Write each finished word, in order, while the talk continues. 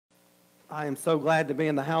I am so glad to be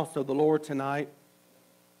in the house of the Lord tonight.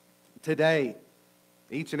 Today,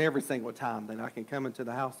 each and every single time that I can come into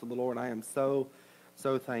the house of the Lord, I am so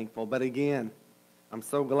thankful. But again, I'm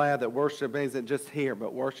so glad that worship isn't just here,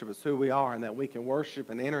 but worship is who we are, and that we can worship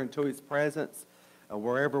and enter into His presence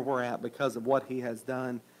wherever we're at because of what He has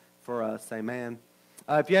done for us. Amen.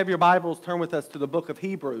 If you have your Bibles, turn with us to the book of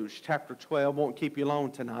Hebrews, chapter 12. Won't keep you long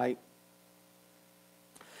tonight.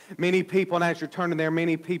 Many people, and as you're turning there,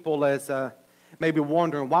 many people as maybe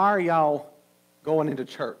wondering, why are y'all going into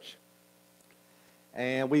church?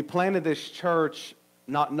 And we planted this church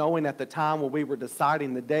not knowing at the time when we were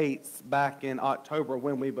deciding the dates back in October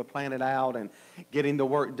when we would plan it out and getting the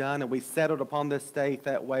work done. And we settled upon this date.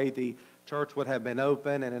 That way the church would have been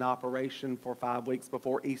open and in operation for 5 weeks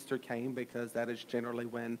before Easter came, because that is generally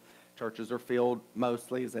when churches are filled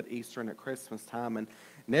mostly, is at Easter and at Christmas time. And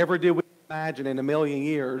never did we imagine in a million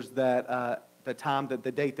years that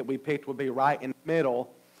the date that we picked would be right in the middle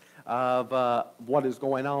of what is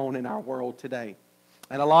going on in our world today.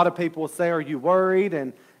 And a lot of people will say, are you worried?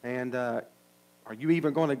 And are you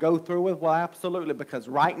even going to go through it? Well, absolutely, because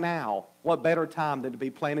right now, what better time than to be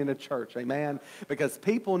planting a church, amen? Because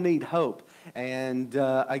people need hope. And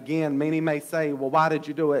again, many may say, well, why did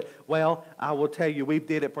you do it? Well, I will tell you, we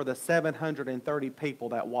did it for the 730 people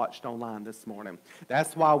that watched online this morning.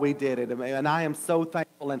 That's why we did it. And I am so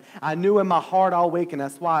thankful. And I knew in my heart all week, and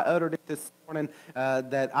that's why I uttered it this morning,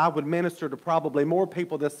 that I would minister to probably more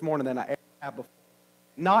people this morning than I ever have before.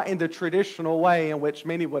 Not in the traditional way in which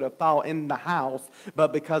many would have thought in the house,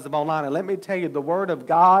 but because of online. And let me tell you, the Word of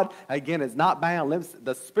God, again, is not bound.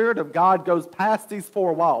 The Spirit of God goes past these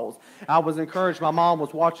four walls. I was encouraged. My mom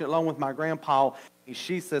was watching it along with my grandpa.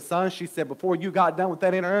 She said, son, she said, before you got done with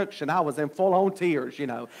that introduction, I was in full-on tears,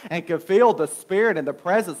 and could feel the Spirit and the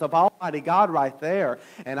presence of Almighty God right there.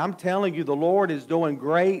 And I'm telling you, the Lord is doing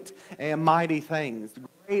great and mighty things.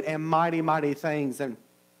 Great and mighty things. And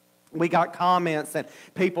we got comments and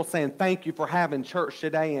people saying, thank you for having church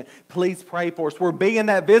today, and please pray for us. We're being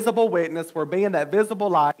that visible witness. We're being that visible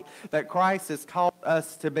light that Christ has called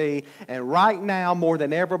us to be. And right now, more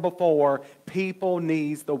than ever before, people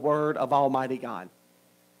need the Word of Almighty God.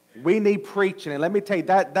 We need preaching. And let me tell you,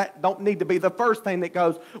 that don't need to be the first thing that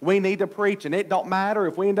goes. We need to preach. And it don't matter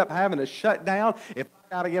if we end up having to shut down. If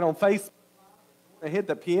I got to get on Facebook and hit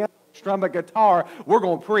the piano, strum a guitar, we're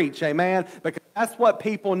going to preach, amen? Because that's what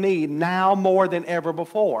people need now more than ever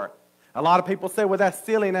before. A lot of people say, well, that's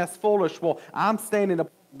silly and that's foolish. Well, I'm standing up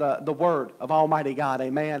the Word of Almighty God,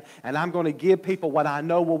 amen? And I'm going to give people what I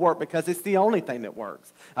know will work, because it's the only thing that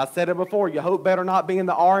works. I said it before, your hope better not be in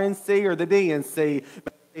the RNC or the DNC,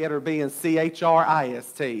 but better be in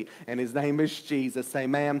Christ, and His name is Jesus,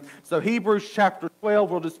 amen? So Hebrews chapter 12,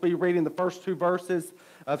 we'll just be reading the first two verses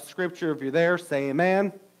of Scripture. If you're there, say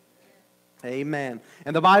amen. Amen.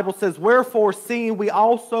 And the Bible says, wherefore, seeing we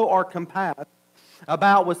also are compassed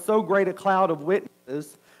about with so great a cloud of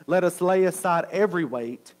witnesses, let us lay aside every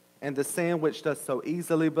weight and the sin which does so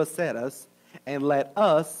easily beset us, and let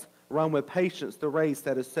us run with patience the race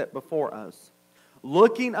that is set before us,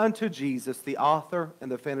 looking unto Jesus, the author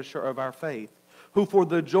and the finisher of our faith, who for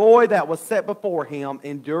the joy that was set before Him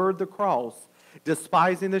endured the cross,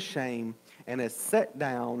 despising the shame, and is set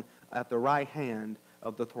down at the right hand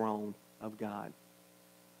of the throne of God.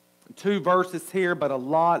 2 verses here, but a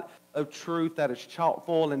lot of truth that is chock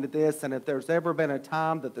full into this. And if there's ever been a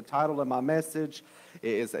time that the title of my message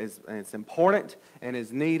is important and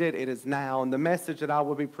is needed, it is now. And the message that I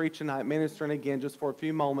will be preaching, I'm ministering again just for a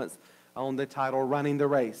few moments on the title, Running the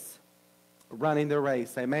Race. Running the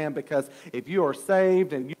race, amen? Because if you are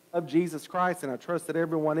saved and you love Jesus Christ, and I trust that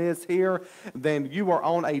everyone is here, then you are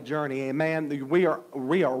on a journey, amen? We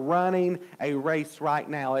are running a race right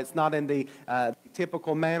now. It's not in the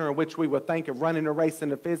typical manner in which we would think of running a race in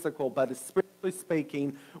the physical, but spiritually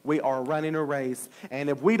speaking, we are running a race. And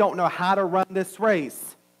if we don't know how to run this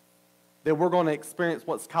race, then we're going to experience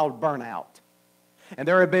what's called burnout. And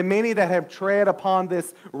there have been many that have tread upon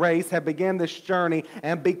this race, have begun this journey,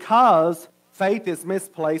 and because faith is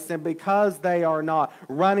misplaced, and because they are not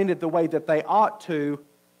running it the way that they ought to,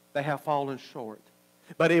 they have fallen short.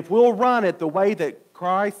 But if we'll run it the way that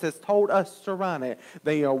Christ has told us to run it,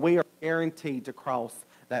 then we are guaranteed to cross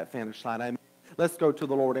that finish line. Amen. Let's go to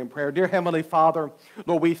the Lord in prayer. Dear Heavenly Father,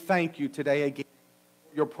 Lord, we thank you today again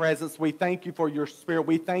for your presence. We thank you for your Spirit.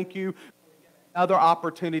 We thank you for another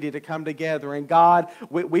opportunity to come together. And God,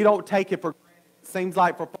 we don't take it for granted. It seems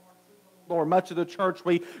like for Lord. Much of the church,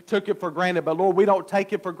 we took it for granted, but Lord, we don't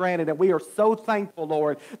take it for granted, and we are so thankful,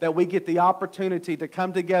 Lord, that we get the opportunity to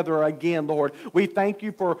come together again, Lord. We thank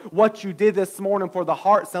you for what you did this morning, for the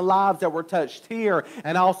hearts and lives that were touched here,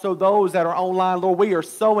 and also those that are online, Lord. We are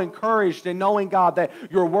so encouraged in knowing, God, that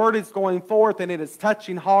your word is going forth, and it is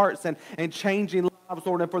touching hearts and changing lives,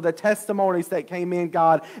 Lord, and for the testimonies that came in,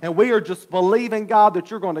 God. And we are just believing, God, that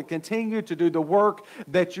you're going to continue to do the work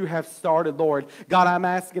that you have started, Lord. God, I'm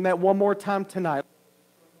asking that one more time tonight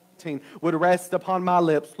would rest upon my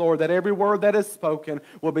lips, Lord, that every word that is spoken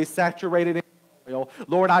will be saturated in oil.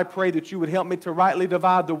 Lord, I pray that you would help me to rightly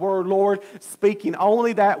divide the word, Lord, speaking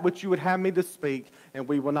only that which you would have me to speak, and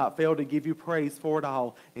we will not fail to give you praise for it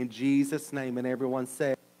all. In Jesus' name, and everyone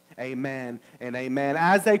said, amen and amen.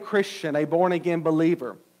 As a Christian, a born-again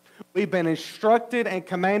believer, we've been instructed and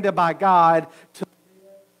commanded by God to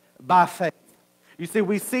live by faith. You see,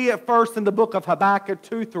 we see it first in the book of Habakkuk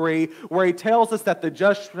 2:3, where he tells us that the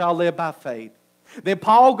just shall live by faith. Then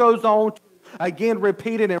Paul goes on to again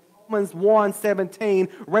repeat it in Romans 1:17,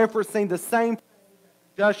 referencing the same thing,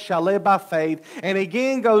 just shall live by faith. And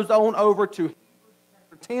again goes on over to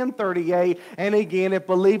 10:38, and again, if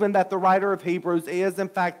believing that the writer of Hebrews is in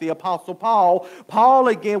fact the Apostle Paul, Paul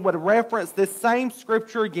again would reference this same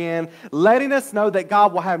scripture again, letting us know that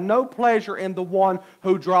God will have no pleasure in the one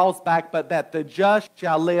who draws back, but that the just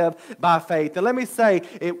shall live by faith. And let me say,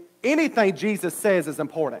 anything Jesus says is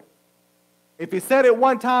important. If he said it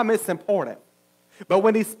one time, it's important. But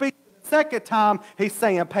when he speaks the second time, he's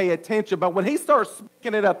saying pay attention. But when he starts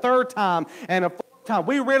speaking it a third time and a fourth time,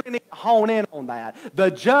 we really need to hone in on that.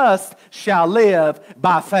 The just shall live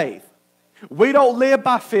by faith. We don't live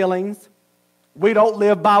by feelings. We don't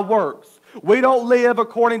live by works. We don't live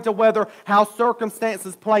according to how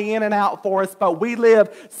circumstances play in and out for us, but we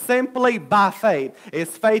live simply by faith.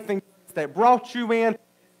 It's faith in grace that brought you in,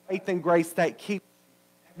 faith in grace that keeps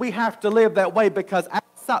you. We have to live that way because outside,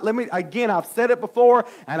 I've said it before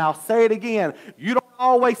and I'll say it again, you don't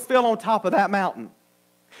always feel on top of that mountain.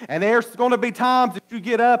 And there's going to be times that you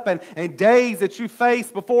get up and days that you face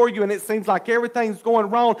before you, and it seems like everything's going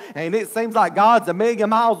wrong, and it seems like God's a million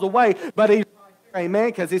miles away, but He's right there, amen,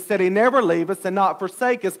 because He said He never leave us and not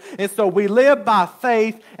forsake us. And so we live by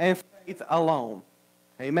faith and faith alone.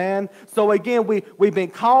 Amen. So again, we've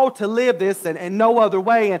been called to live this and no other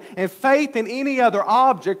way. And faith in any other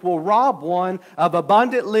object will rob one of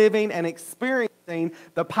abundant living and experiencing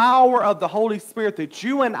the power of the Holy Spirit that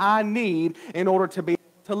you and I need in order to be able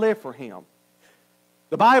to live for Him.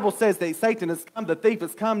 The Bible says that Satan has come, the thief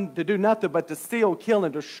has come to do nothing but to steal, kill,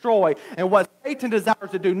 and destroy. And what Satan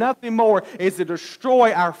desires to do nothing more is to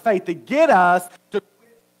destroy our faith, to get us to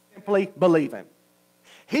simply believing.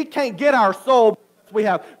 He can't get our soul because we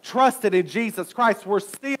have trusted in Jesus Christ. We're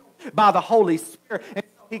sealed by the Holy Spirit. And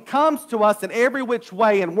so He comes to us in every which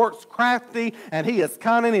way and works crafty, and He is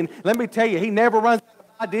cunning. And let me tell you, He never runs out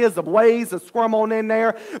of ideas of ways to squirm on in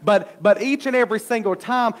there. But each and every single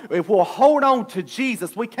time, if we'll hold on to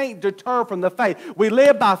Jesus, we can't deter from the faith. We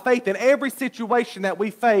live by faith in every situation that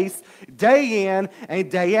we face day in and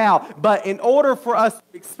day out. But in order for us to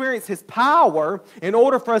experience His power, in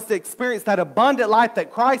order for us to experience that abundant life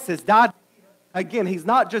that Christ has died, again, He's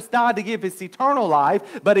not just died to give us eternal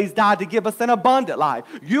life, but He's died to give us an abundant life.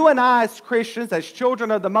 You and I as Christians, as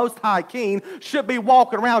children of the Most High King, should be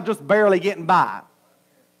walking around just barely getting by.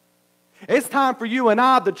 It's time for you and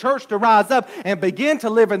I, the church, to rise up and begin to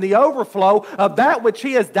live in the overflow of that which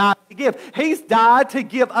He has died to give. He's died to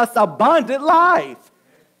give us abundant life.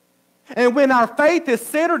 And when our faith is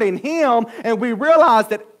centered in Him and we realize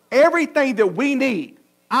that everything that we need,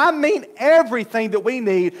 I mean everything that we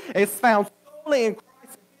need, is found solely in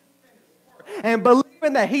Christ and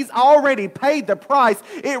believing that He's already paid the price,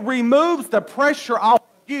 it removes the pressure off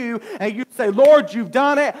you, and you say, Lord, you've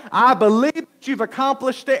done it. I believe that you've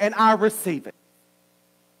accomplished it, and I receive it.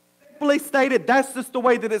 Simply stated, that's just the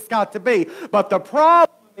way that it's got to be. But the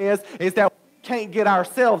problem is that we can't get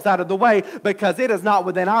ourselves out of the way because it is not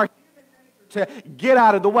within our to get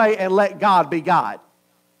out of the way and let God be God.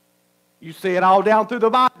 You see it all down through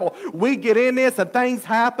the Bible. We get in this and things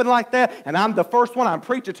happen like that, and I'm the first one, I'm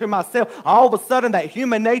preaching to myself. All of a sudden, that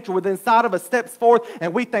human nature within inside of us steps forth,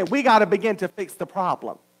 and we think we got to begin to fix the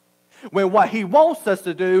problem. When what He wants us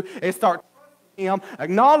to do is start trusting Him,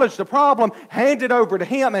 acknowledge the problem, hand it over to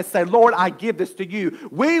Him, and say, Lord, I give this to you.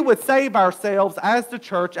 We would save ourselves as the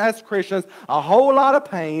church, as Christians, a whole lot of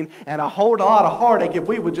pain and a whole lot of heartache if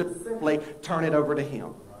we would just simply turn it over to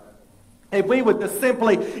Him. If we would just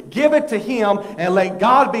simply give it to Him and let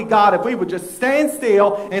God be God, if we would just stand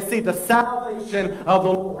still and see the salvation of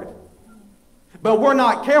the Lord. But we're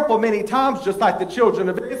not careful many times, just like the children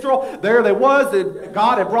of Israel. There they was.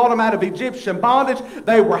 God had brought them out of Egyptian bondage.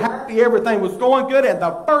 They were happy. Everything was going good. And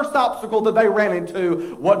the first obstacle that they ran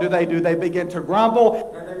into, what do? They begin to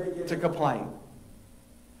grumble and they begin to complain.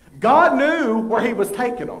 God knew where he was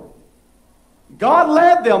taking them. God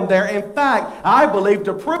led them there, in fact, I believe,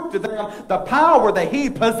 to prove to them the power that he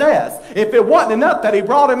possessed. If it wasn't enough that he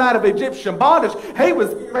brought them out of Egyptian bondage, he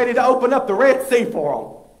was ready to open up the Red Sea for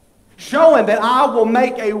them, showing that I will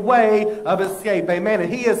make a way of escape. Amen.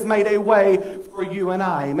 And he has made a way for you and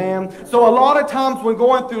I. Amen. So a lot of times when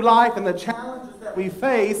going through life and the challenges that we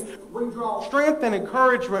face, we draw strength and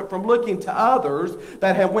encouragement from looking to others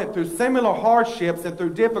that have went through similar hardships and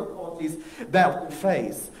through difficulties that we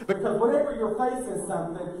face. Because whenever you're facing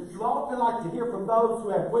something, you often like to hear from those who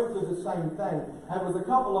have went through the same thing. And it was a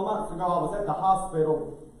couple of months ago, I was at the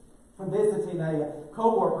hospital visiting a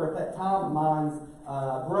co-worker at that time of mine's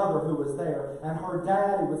brother who was there. And her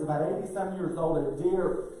dad, who was about 80-some years old, and a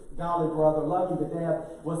dear, golly brother, loving to death,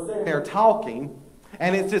 was sitting there talking.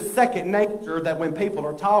 And it's just second nature that when people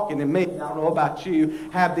are talking to me, I don't know about you,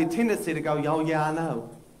 have the tendency to go, oh, yeah, I know.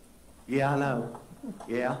 Yeah, I know.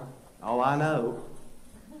 Yeah. Oh, I know.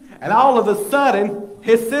 And all of a sudden,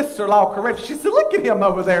 his sister-in-law corrected. She said, look at him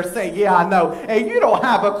over there saying, yeah, I know. And you don't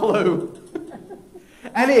have a clue.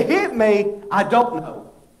 And it hit me, I don't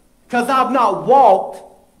know. Because I've not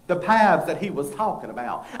walked the paths that he was talking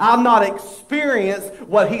about. I've not experienced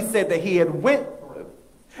what he said that he had went through.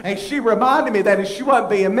 And she reminded me that, and she wasn't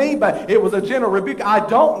being mean, but it was a gentle rebuke. I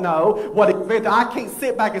don't know what it meant. I can't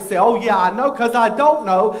sit back and say, oh yeah, I know, because I don't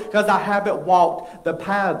know, because I haven't walked the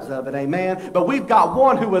paths of it, amen? But we've got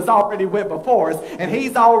one who has already went before us, and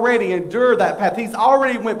he's already endured that path. He's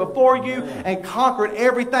already went before you and conquered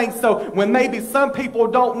everything. So when maybe some people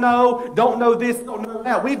don't know this, don't know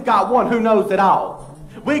that, we've got one who knows it all.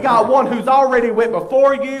 We got one who's already went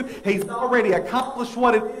before you. He's already accomplished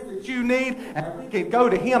what it is that you need. And we can go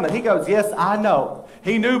to him and he goes, yes, I know.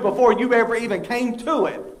 He knew before you ever even came to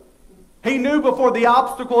it. He knew before the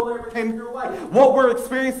obstacle ever came your way. What we're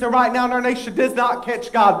experiencing right now in our nation does not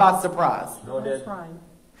catch God by surprise. That's right.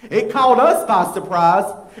 It caught us by surprise.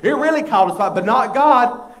 It really caught us by, but not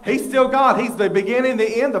God. He's still God. He's the beginning,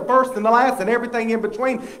 the end, the first and the last, and everything in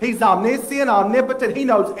between. He's omniscient, omnipotent. He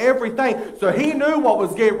knows everything. So he knew what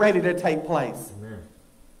was getting ready to take place. Amen.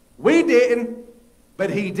 We didn't, but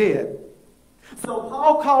he did. So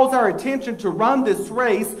Paul calls our attention to run this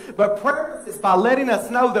race, but prefaces by letting us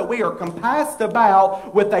know that we are compassed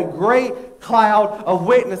about with a great cloud of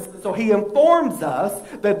witnesses. So he informs us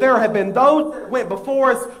that there have been those that went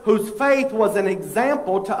before us whose faith was an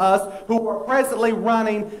example to us who are presently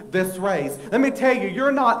running this race. Let me tell you,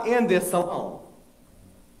 you're not in this alone.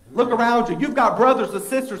 Look around you. You've got brothers and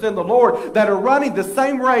sisters in the Lord that are running the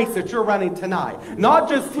same race that you're running tonight. Not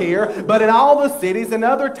just here, but in all the cities and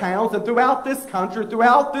other towns and throughout this country,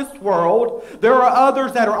 throughout this world. There are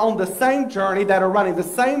others that are on the same journey, that are running the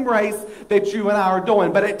same race that you and I are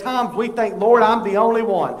doing. But at times we think, Lord, I'm the only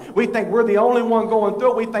one. We think we're the only one going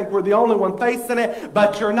through it. We think we're the only one facing it,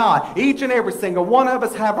 but you're not. Each and every single one of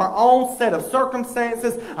us have our own set of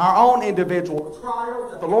circumstances, our own individual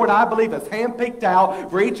trials that the Lord, I believe, has handpicked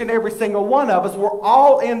out for each and every single one of us. We're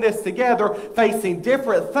all in this together, facing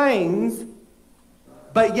different things,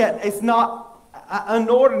 but yet it's not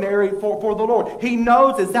unordinary for the Lord. He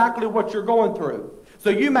knows exactly what you're going through. So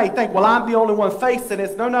you may think, well, I'm the only one facing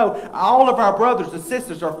this. No. All of our brothers and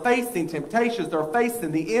sisters are facing temptations. They're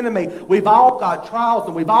facing the enemy. We've all got trials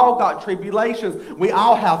and we've all got tribulations. We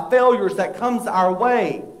all have failures that comes our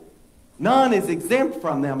way. None is exempt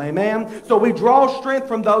from them, amen? So we draw strength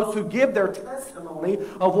from those who give their testimony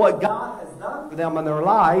of what God has done for them in their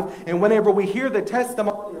life. And whenever we hear the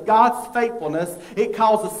testimony of God's faithfulness, it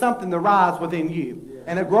causes something to rise within you.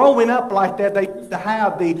 And growing up like that, they used to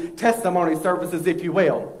have the testimony services, if you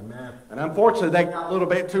will. Amen. And unfortunately, they got a little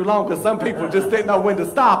bit too long because some people just didn't know when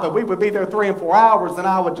to stop. And we would be there 3 and 4 hours, and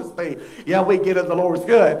I would just be, yeah, we get it, the Lord's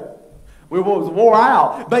good. We was wore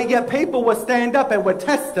out. But yet people would stand up and would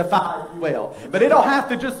testify, if you will. But it don't have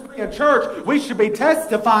to just be in church. We should be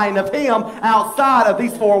testifying of Him outside of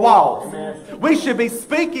these 4 walls. Amen. We should be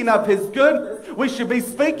speaking of His goodness. We should be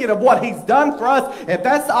speaking of what He's done for us. If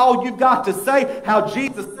that's all you've got to say, how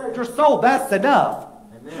Jesus saved your soul, that's enough.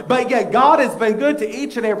 But yet God has been good to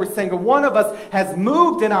each and every single one of us, has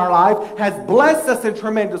moved in our life, has blessed us in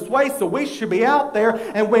tremendous ways. So we should be out there.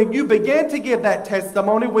 And when you begin to give that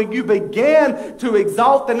testimony, when you begin to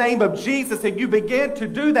exalt the name of Jesus and you begin to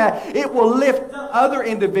do that, it will lift up other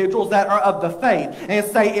individuals that are of the faith and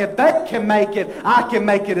say, if they can make it, I can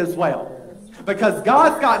make it as well. Because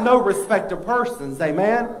God's got no respect of persons.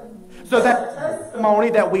 Amen. So that testimony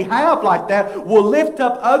that we have like that will lift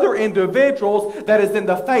up other individuals that is in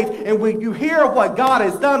the faith. And when you hear what God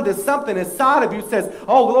has done, there's something inside of you says,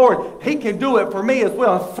 oh Lord, He can do it for me as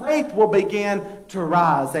well. And faith will begin to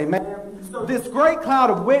rise. Amen. So this great cloud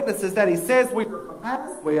of witnesses that He says we are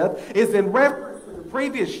compassed with is in reference to the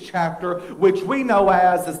previous chapter, which we know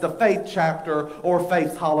as the faith chapter or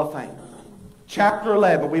Faith's Hall of Fame. Chapter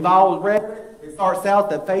 11. We've all read it. It starts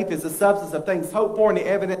out that faith is the substance of things hoped for and the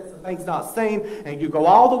evidence of things not seen. And you go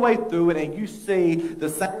all the way through it and you see the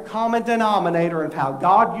same common denominator of how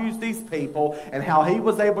God used these people and how He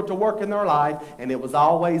was able to work in their life. And it was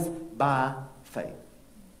always by faith.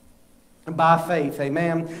 By faith,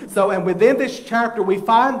 amen. So, and within this chapter, we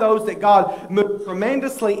find those that God moved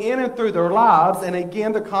tremendously in and through their lives. And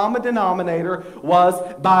again, the common denominator was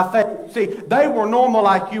by faith. See, they were normal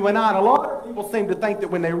like you and I. And a lot of people seem to think that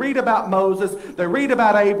when they read about Moses, they read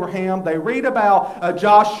about Abraham, they read about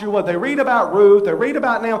Joshua, they read about Ruth, they read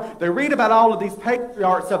about all of these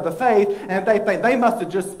patriarchs of the faith, and they think they must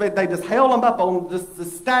have they just held them up on the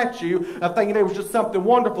statue of thinking it was just something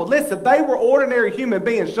wonderful. Listen, they were ordinary human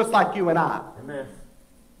beings just like you and I. Amen.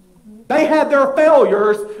 They had their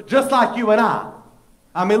failures just like you and I.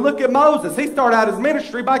 I mean, look at Moses. He started out his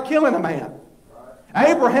ministry by killing a man.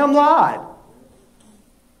 Abraham lied.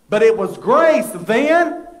 But it was grace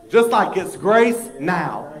then, just like it's grace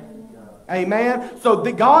now. Amen. So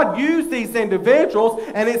God used these individuals,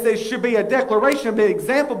 and it should be a declaration, be an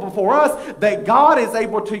example before us that God is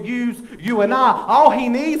able to use you and I. All He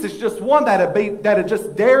needs is just one that'll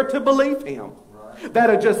just dare to believe Him.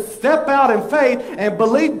 That'll just step out in faith and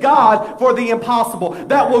believe God for the impossible.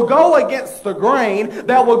 That will go against the grain.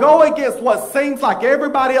 That will go against what seems like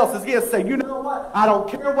everybody else is going to say, you know what? I don't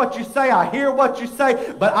care what you say. I hear what you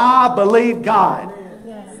say. But I believe God.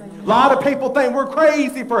 A lot of people think we're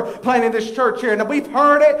crazy for planting this church here. And we've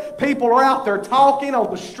heard it. People are out there talking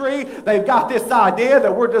on the street. They've got this idea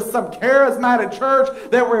that we're just some charismatic church,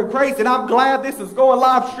 that we're crazy. And I'm glad this is going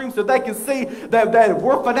live stream so they can see that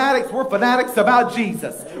we're fanatics. We're fanatics about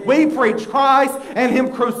Jesus. We preach Christ and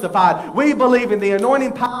Him crucified. We believe in the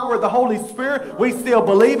anointing power of the Holy Spirit. We still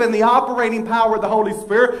believe in the operating power of the Holy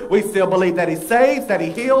Spirit. We still believe that He saves, that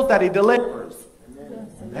He heals, that He delivers.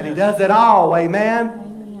 And He does it all. Amen.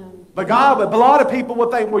 But a lot of people will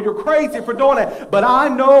think, well, you're crazy for doing it. But I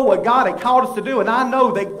know what God had called us to do. And I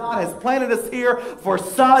know that God has planted us here for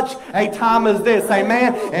such a time as this.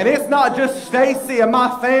 Amen. And it's not just Stacy and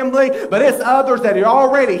my family, but it's others that are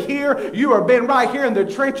already here. You have been right here in the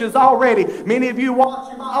trenches already. Many of you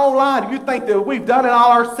watching online, you think that we've done it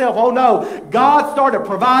all ourselves. Oh, no. God started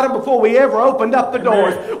providing before we ever opened up the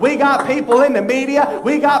doors. We got people in the media.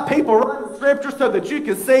 We got people running scripture so that you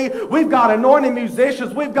can see. We've got anointed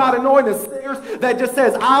musicians. We've got anointed singers that just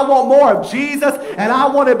says, I want more of Jesus and I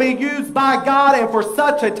want to be used by God. And for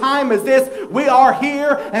such a time as this, we are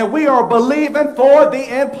here and we are believing for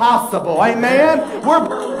the impossible. Amen. We're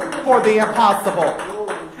believing for the impossible.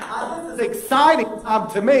 Exciting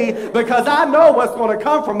time to me because I know what's going to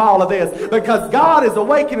come from all of this, because God is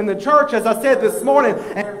awakening the church, as I said this morning,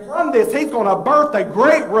 and from this He's going to birth a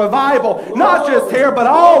great revival, not just here but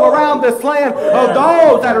all around this land, of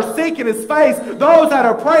those that are seeking His face, those that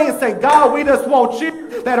are praying saying, God, we just want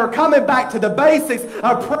You, that are coming back to the basics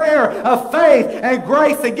of prayer, of faith and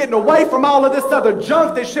grace, and getting away from all of this other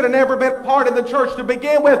junk that should have never been a part of the church to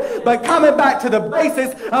begin with, but coming back to the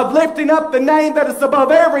basics of lifting up the name that is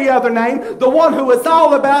above every other name, the one who it's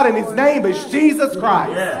all about, and His name is Jesus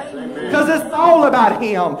Christ. Because it's all about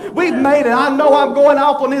Him. We've made it. I know I'm going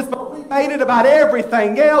off on this, but we made it about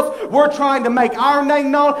everything else. We're trying to make our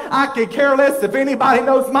name known. I could care less if anybody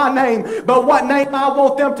knows my name, but what name I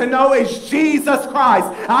want them to know is Jesus Christ.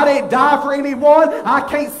 I didn't die for anyone. I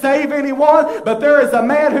can't save anyone, but there is a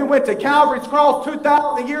man who went to Calvary's cross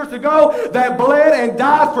 2,000 years ago that bled and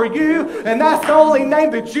died for you, and that's the only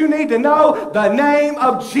name that you need to know, the name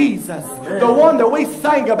of Jesus. The one that we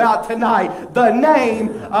sang about tonight, the name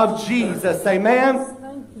of Jesus. Amen.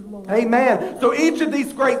 Amen. So each of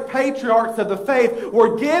these great patriarchs of the faith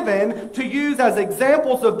were given to use as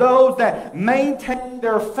examples of those that maintained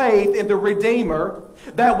their faith in the Redeemer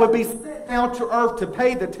that would be sent down to earth to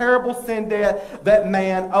pay the terrible sin debt that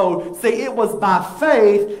man owed. See, it was by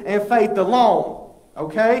faith and faith alone.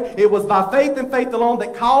 Okay? It was by faith and faith alone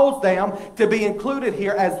that caused them to be included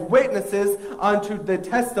here as witnesses unto the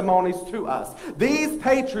testimonies to us. These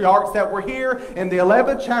patriarchs that were here in the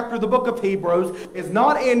 11th chapter of the book of Hebrews is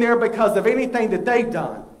not in there because of anything that they've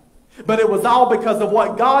done. But it was all because of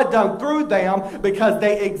what God done through them, because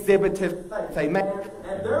they exhibited faith. Amen.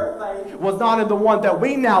 And their faith was not in the one that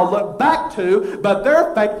we now look back to, but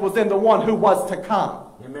their faith was in the one who was to come.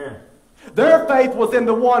 Amen. Their faith was in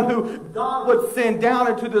the one who God would send down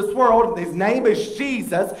into this world. His name is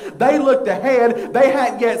Jesus. They looked ahead. They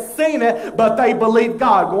hadn't yet seen it, but they believed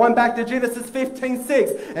God. Going back to Genesis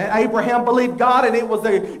 15:6, and Abraham believed God, and it was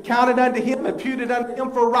counted unto him, imputed unto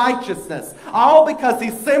him for righteousness. All because he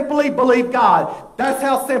simply believed God. That's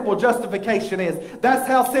how simple justification is. That's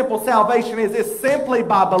how simple salvation is. It's simply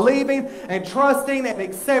by believing and trusting and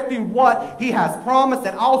accepting what he has promised,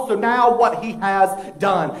 and also now what he has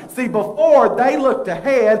done. See, before they looked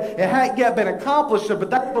ahead, it hadn't yet been accomplished,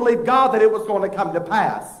 but they believed God that it was going to come to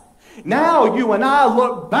pass. Now you and I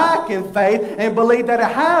look back in faith and believe that it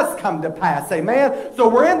has come to pass. Amen. So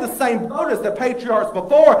we're in the same boat as the patriarchs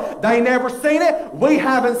before. They never seen it. We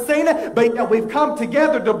haven't seen it. But yet we've come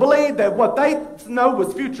together to believe that what they know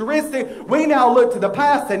was futuristic, we now look to the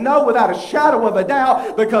past and know without a shadow of a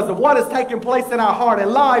doubt, because of what has taken place in our heart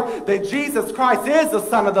and life, that Jesus Christ is the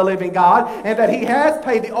Son of the living God, and that he has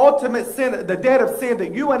paid the ultimate sin, the debt of sin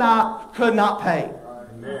that you and I could not pay.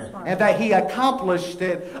 Amen. And that he accomplished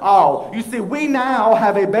it all. You see, we now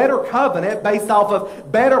have a better covenant based off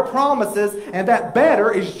of better promises, and that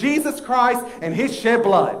better is Jesus Christ and his shed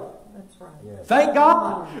blood. That's right. Yes. Thank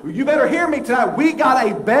God. You better hear me tonight. We got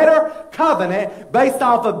a better covenant based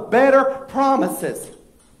off of better promises.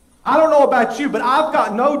 I don't know about you, but I've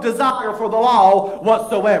got no desire for the law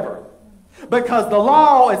whatsoever. Because the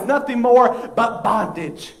law is nothing more but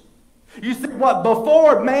bondage. You see, what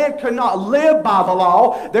before man could not live by the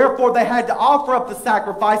law, therefore they had to offer up the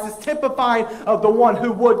sacrifices, typifying of the one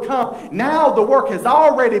who would come. Now the work has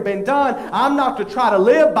already been done. I'm not to try to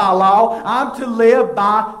live by law, I'm to live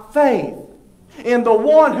by faith in the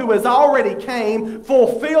one who has already came,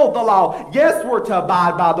 fulfilled the law. Yes, we're to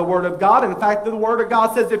abide by the word of God. In fact, the word of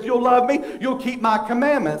God says, if you'll love me, you'll keep my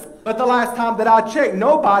commandments. But the last time that I checked,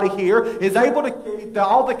 nobody here is able to keep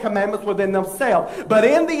all the commandments within themselves. But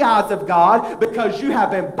in the eyes of God, because you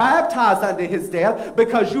have been baptized unto his death,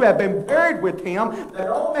 because you have been buried with him, that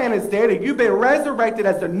old man is dead, and you've been resurrected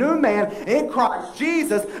as a new man in Christ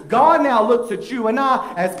Jesus, God now looks at you and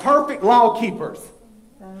I as perfect law keepers.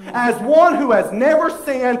 As one who has never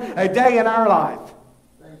sinned a day in our life.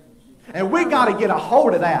 And we got to get a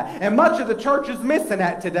hold of that. And much of the church is missing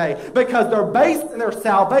that today, because they're basing their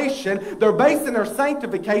salvation, they're basing their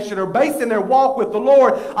sanctification, they're basing their walk with the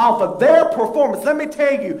Lord off of their performance. Let me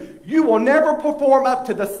tell you, you will never perform up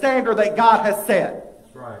to the standard that God has set.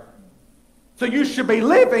 That's right. So you should be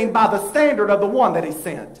living by the standard of the one that he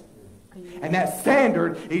sent. And that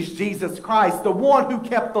standard is Jesus Christ, the one who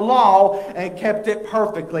kept the law and kept it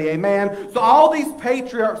perfectly. Amen. So all these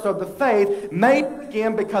patriarchs of the faith may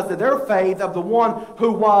begin because of their faith of the one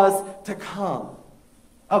who was to come.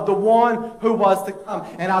 Of the one who was to come.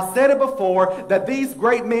 And I said it before, that these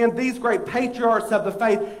great men, these great patriarchs of the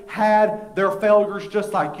faith had their failures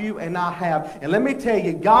just like you and I have. And let me tell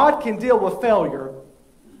you, God can deal with failure,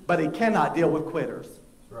 but he cannot deal with quitters.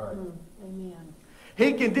 That's right. Amen.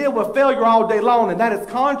 He can deal with failure all day long, and that is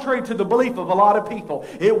contrary to the belief of a lot of people.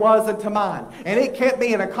 It wasn't to mine. And it kept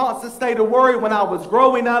me in a constant state of worry when I was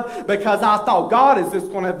growing up, because I thought, God is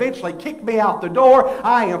just going to eventually kick me out the door.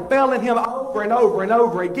 I am failing him over and over and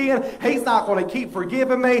over again. He's not going to keep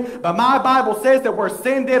forgiving me. But my Bible says that where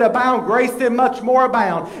sin did abound, grace did much more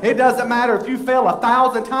abound. It doesn't matter if you fail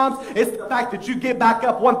 1,000 times. It's the fact that you get back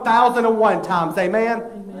up 1,001 times. Amen?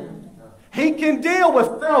 Amen. He can deal with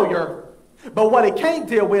failure. But what he can't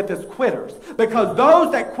deal with is quitters. Because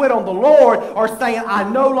those that quit on the Lord are saying, I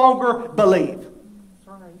no longer believe.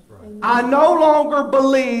 I no longer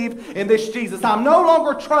believe in this Jesus. I'm no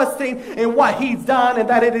longer trusting in what he's done and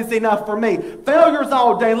that it is enough for me. Failures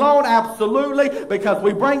all day long, absolutely, because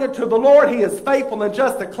we bring it to the Lord. He is faithful and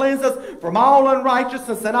just to cleanse us from all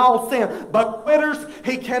unrighteousness and all sin. But quitters,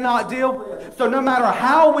 he cannot deal with. So no matter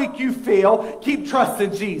how weak you feel, keep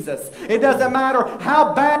trusting Jesus. It doesn't matter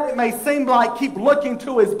how bad it may seem like, keep looking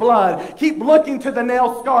to his blood. Keep looking to the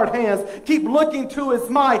nail-scarred hands. Keep looking to his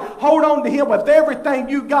might. Hold on to him with everything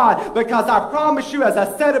you got. Because I promise you, as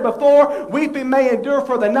I said it before, weeping may endure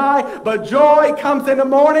for the night, but joy comes in the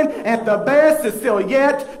morning, and the best is still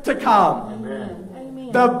yet to come.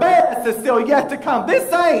 Amen. The best is still yet to come. This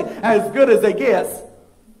ain't as good as it gets.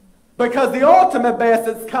 Because the ultimate best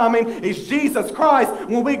that's coming is Jesus Christ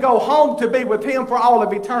when we go home to be with him for all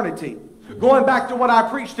of eternity. Going back to what I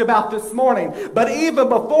preached about this morning. But even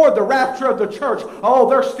before the rapture of the church, oh,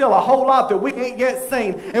 there's still a whole lot that we ain't yet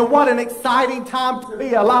seen. And what an exciting time to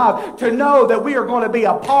be alive, to know that we are going to be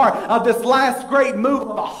a part of this last great move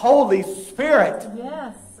of the Holy Spirit.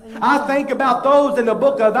 Yes. I think about those in the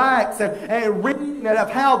book of Acts and reading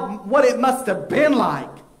of what it must have been like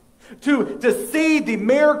to see the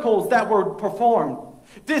miracles that were performed.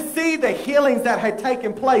 to see the healings that had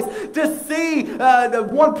taken place, to see the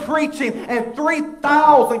one preaching and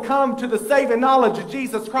 3,000 come to the saving knowledge of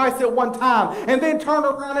Jesus Christ at one time, and then turn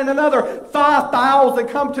around and another 5,000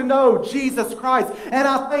 come to know Jesus Christ. And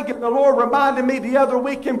I think the Lord reminded me the other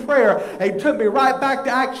week in prayer, He took me right back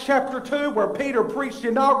to Acts chapter 2 where Peter preached the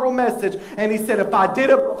inaugural message, and he said, if I did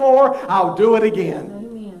it before, I'll do it again.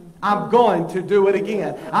 I'm going to do it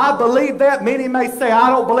again. I believe that. Many may say,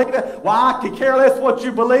 I don't believe it. Well, I could care less what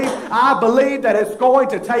you believe. I believe that it's going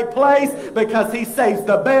to take place because He saves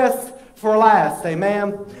the best for last.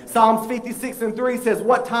 Amen. Psalms 56:3 says,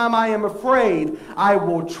 what time I am afraid, I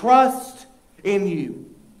will trust in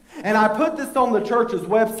you. And I put this on the church's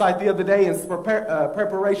website the other day in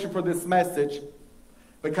preparation for this message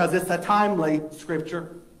because it's a timely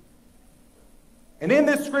scripture. And in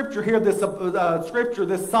this scripture here, this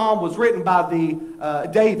psalm was written by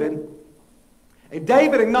David. And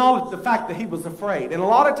David acknowledged the fact that he was afraid. And a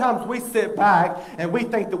lot of times we sit back and we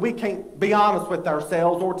think that we can't be honest with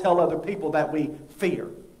ourselves or tell other people that we fear.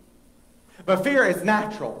 But fear is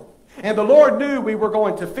natural. And the Lord knew we were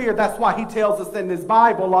going to fear. That's why He tells us in His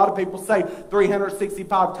Bible, a lot of people say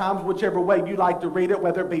 365 times, whichever way you like to read it,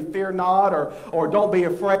 whether it be fear not or don't be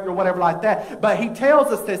afraid or whatever like that. But He tells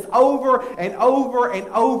us this over and over and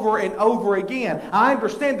over and over again. I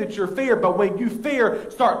understand that you're fear, but when you fear,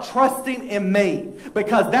 start trusting in me.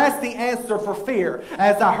 Because that's the answer for fear.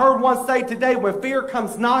 As I heard one say today, when fear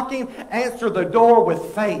comes knocking, answer the door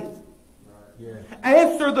with faith. Yeah.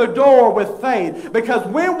 Answer the door with faith. Because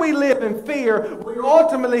when we live in fear, we're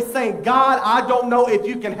ultimately saying, God, I don't know if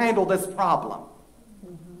you can handle this problem.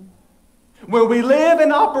 When we live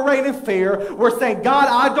and operate in fear, we're saying, God,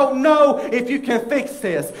 I don't know if you can fix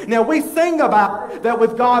this. Now, we sing about that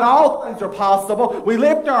with God all things are possible. We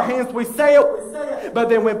lift our hands, we say it, but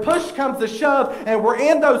then when push comes to shove and we're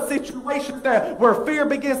in those situations there where fear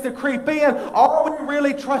begins to creep in, are we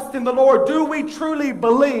really trusting the Lord? Do we truly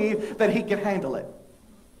believe that He can handle it?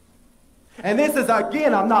 And this is,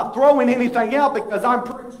 again, I'm not throwing anything out because I'm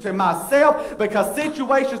preaching to myself, because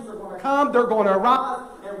situations are going to come, they're going to arise.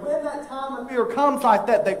 And when that time of fear comes like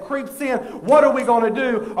that creeps in, what are we going to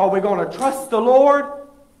do? Are we going to trust the Lord?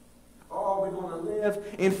 Or are we going to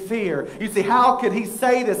live in fear? You see, how could He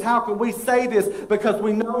say this? How can we say this? Because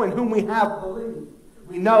we know in whom we have believed.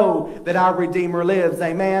 We know that our Redeemer lives.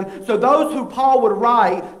 Amen. So those who Paul would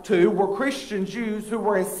write to were Christian Jews who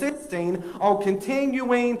were insisting on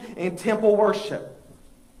continuing in temple worship.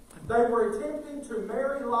 They were attempting to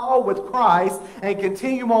marry law with Christ and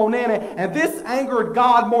continue on in it. And this angered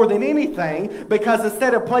God more than anything, because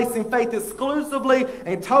instead of placing faith exclusively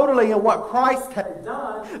and totally in what Christ had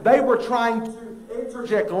done, they were trying to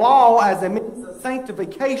interject law as a means of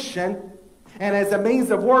sanctification and as a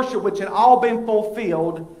means of worship, which had all been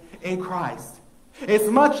fulfilled in Christ. It's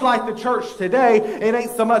much like the church today. It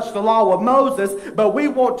ain't so much the law of Moses, but we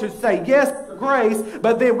want to say yes to grace,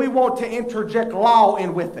 but then we want to interject law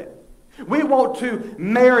in with it. We want to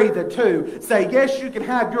marry the two. Say, yes, you can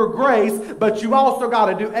have your grace, but you also got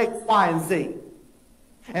to do X, Y, and Z.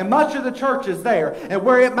 And much of the church is there. And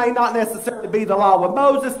where it may not necessarily be the law of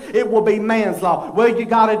Moses, it will be man's law. Well, you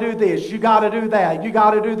got to do this. You got to do that. You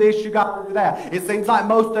got to do this. You got to do that. It seems like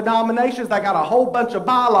most denominations, they got a whole bunch of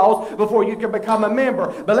bylaws before you can become a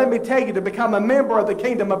member. But let me tell you, to become a member of the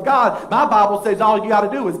kingdom of God, my Bible says all you got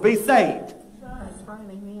to do is be saved.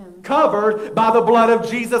 Covered by the blood of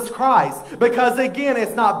Jesus Christ. Because again,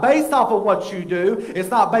 it's not based off of what you do.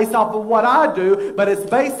 It's not based off of what I do, but it's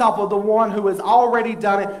based off of the one who has already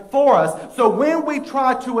done it for us. So when we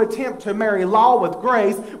try to attempt to marry law with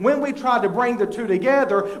grace, when we try to bring the two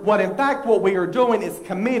together, what we are doing is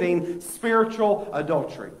committing spiritual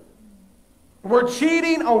adultery. We're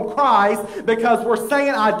cheating on Christ because we're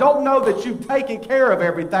saying, I don't know that you've taken care of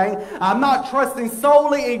everything. I'm not trusting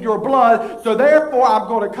solely in your blood, so therefore I'm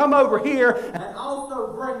going to come over here and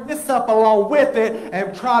also bring this up along with it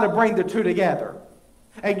and try to bring the two together.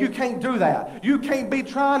 And you can't do that. You can't be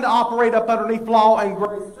trying to operate up underneath law and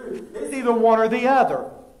grace too. It's either one or the other.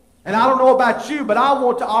 And I don't know about you, but I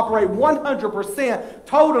want to operate 100%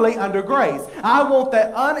 totally under grace. I want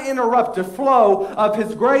that uninterrupted flow of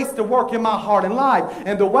His grace to work in my heart and life.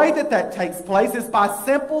 And the way that takes place is by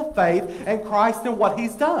simple faith in Christ and what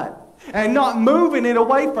He's done. And not moving it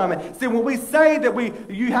away from it. See, when we say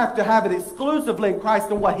that you have to have it exclusively in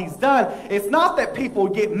Christ and what He's done, it's not that people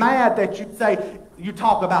get mad that you say, you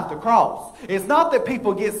talk about the cross. It's not that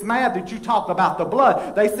people get mad that you talk about the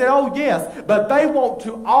blood. They say, oh yes, but they want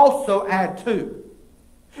to also add to.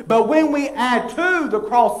 But when we add to the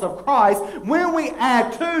cross of Christ, when we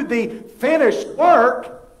add to the finished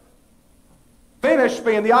work, finished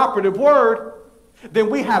being the operative word, then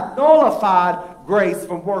we have nullified grace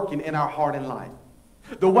from working in our heart and life.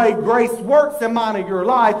 The way grace works in mine and your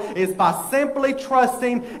life is by simply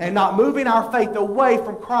trusting and not moving our faith away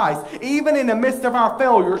from Christ. Even in the midst of our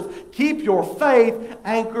failures, keep your faith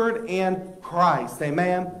anchored in Christ.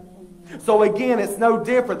 Amen? So again, it's no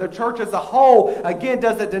different. The church as a whole, again,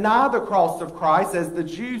 doesn't deny the cross of Christ as the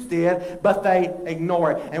Jews did, but they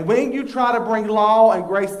ignore it. And when you try to bring law and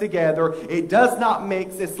grace together, it does not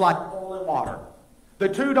mix. It's like oil and water. The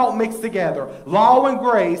two don't mix together. Law and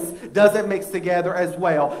grace doesn't mix together as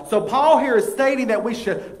well. So Paul here is stating that we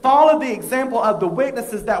should follow the example of the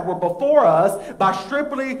witnesses that were before us by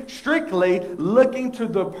strictly looking to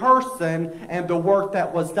the person and the work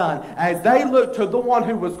that was done. As they looked to the one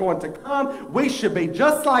who was going to come, we should be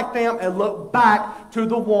just like them and look back to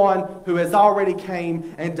the one who has already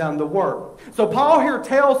came and done the work. So Paul here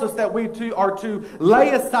tells us that we too are to lay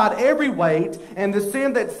aside every weight and the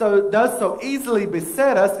sin that does so easily beset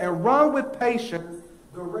us and run with patience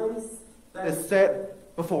the race that is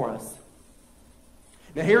set before us.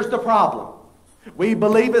 Now here's the problem. We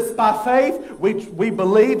believe it's by faith.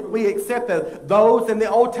 We accept that those in the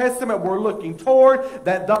Old Testament we're looking toward,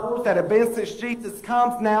 that those that have been since Jesus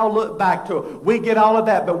comes now look back to it. We get all of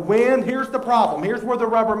that. But here's the problem. Here's where the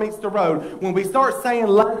rubber meets the road. When we start saying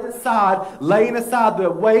laying aside the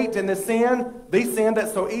weight and the sin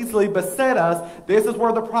that so easily beset us, this is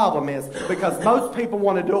where the problem is. Because most people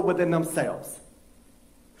want to do it within themselves.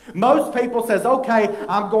 Most people says, okay,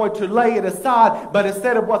 I'm going to lay it aside, but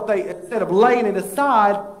instead of laying it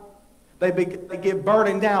aside, they get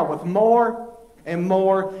burdened down with more and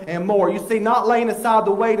more and more. You see, not laying aside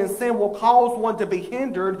the weight and sin will cause one to be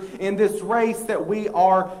hindered in this race that we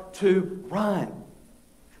are to run.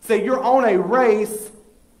 See, you're on a race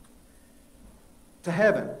to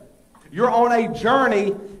heaven. You're on a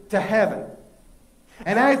journey to heaven.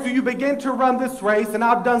 And as you begin to run this race, and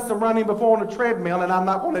I've done some running before on a treadmill, and I'm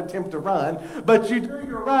not going to attempt to run, but you do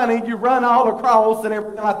your running, you run all across and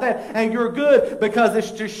everything like that, and you're good because it's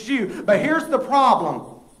just you. But here's the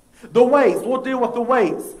problem. The weights, we'll deal with the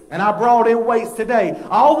weights. And I brought in weights today.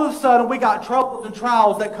 All of a sudden, we got troubles and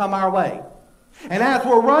trials that come our way. And as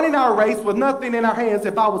we're running our race with nothing in our hands,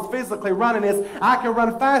 if I was physically running this, I can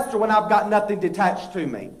run faster when I've got nothing detached to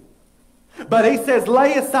me. But he says,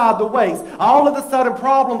 lay aside the weights. All of a sudden,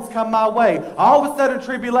 problems come my way. All of a sudden,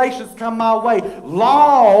 tribulations come my way.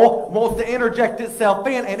 Law wants to interject itself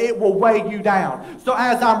in, and it will weigh you down. So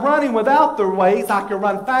as I'm running without the weights, I can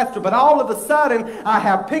run faster. But all of a sudden, I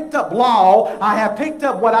have picked up law. I have picked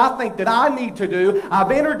up what I think that I need to do.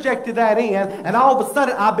 I've interjected that in, and all of a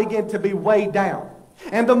sudden, I begin to be weighed down.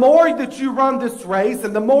 And the more that you run this race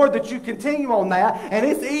and the more that you continue on that, and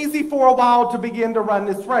it's easy for a while to begin to run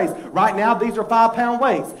this race. Right now, these are 5-pound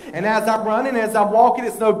weights. And as I'm running, as I'm walking,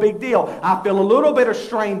 it's no big deal. I feel a little bit of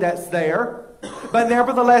strain that's there. But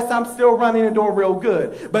nevertheless, I'm still running and doing real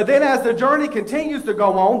good. But then as the journey continues to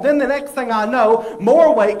go on, then the next thing I know,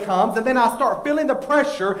 more weight comes, and then I start feeling the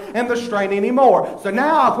pressure and the strain anymore. So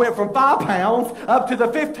now I went from 5 pounds up to the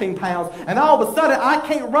 15 pounds. And all of a sudden, I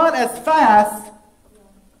can't run as fast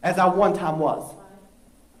as I one time was.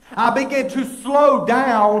 I begin to slow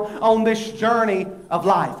down on this journey of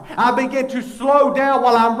life. I begin to slow down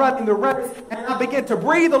while I'm running the race, and I begin to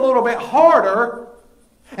breathe a little bit harder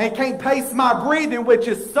and can't pace my breathing, which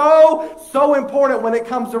is so important when it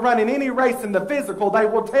comes to running any race in the physical. They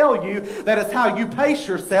will tell you that it's how you pace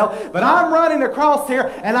yourself. But I'm running across here,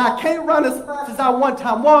 and I can't run as fast as I one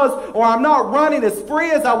time was, or I'm not running as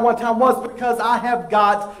free as I one time was because I have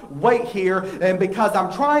got weight here, and because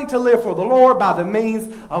I'm trying to live for the Lord by the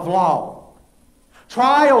means of law.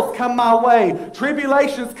 Trials come my way.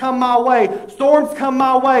 Tribulations come my way. Storms come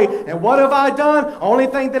my way. And what have I done? Only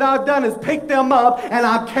thing that I've done is pick them up, and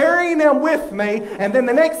I'm carrying them with me. And then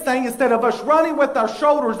the next thing, instead of us running with our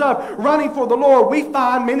shoulders up, running for the Lord, we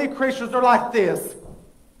find many Christians are like this.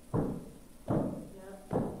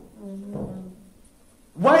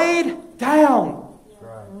 Weighed down.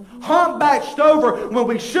 Humpbacked over when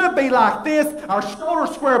we should be like this, our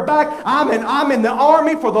shoulders squared back. I'm in the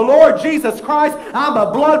army for the Lord Jesus Christ. I'm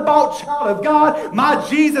a blood-bought child of God. My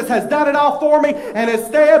Jesus has done it all for me. And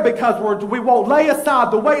instead, because we won't lay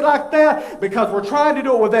aside the weight like that, because we're trying to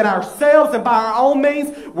do it within ourselves and by our own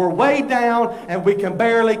means, we're weighed down and we can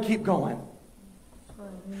barely keep going.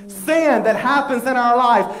 Sin that happens in our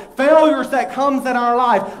life, failures that comes in our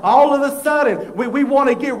life, all of a sudden we want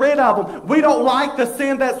to get rid of them. We don't like the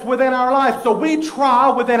sin that's within our life, so we try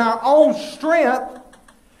within our own strength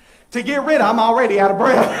to get rid of. I'm already out of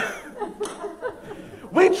breath.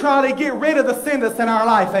 We try to get rid of the sin that's in our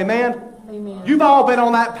life, amen? Amen. You've all been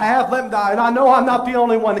on that path, and I know I'm not the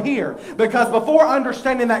only one here. Because before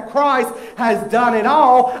understanding that Christ has done it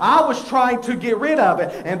all, I was trying to get rid of it.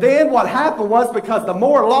 And then what happened was, because the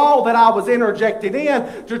more law that I was interjected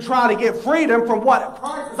in to try to get freedom from what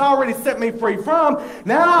Christ has already set me free from,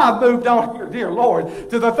 now I've moved on here, dear Lord,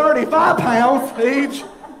 to the 35 pounds each.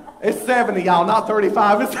 It's 70, y'all, not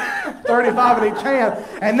 35. It's 35 in each hand.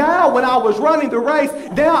 And now when I was running the race,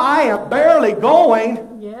 now I am barely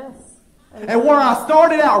going. Yes. And where I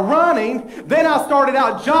started out running, then I started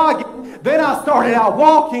out jogging, then I started out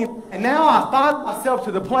walking, and now I find myself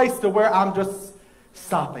to the place to where I'm just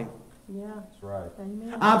stopping. Yeah. That's right.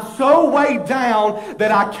 Amen. I'm so weighed down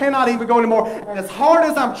that I cannot even go anymore. And as hard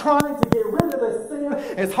as I'm trying to get rid of this sin,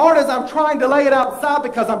 as hard as I'm trying to lay it outside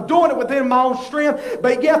because I'm doing it within my own strength,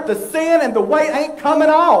 but yet the sin and the weight ain't coming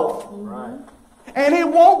off. Right. And it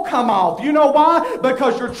won't come off. You know why?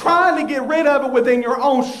 Because you're trying to get rid of it within your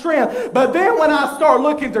own strength. But then when I start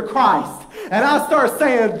looking to Christ, and I start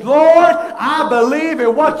saying, Lord, I believe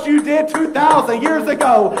in what you did 2,000 years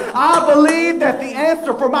ago. I believe that the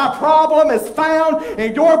answer for my problem is found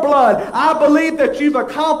in your blood. I believe that you've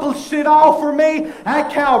accomplished it all for me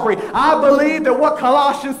at Calvary. I believe that what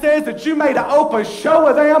Colossians says, that you made an open show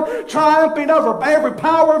of them, triumphing over every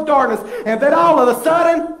power of darkness. And then all of a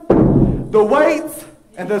sudden, the weights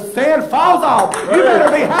and the sin falls off. You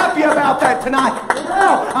better be happy about that tonight.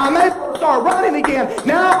 Now I'm able to start running again.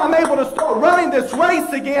 Now I'm able to start running this race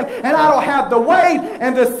again, and I don't have the weight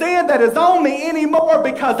and the sin that is on me anymore,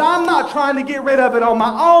 because I'm not trying to get rid of it on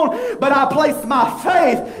my own, but I place my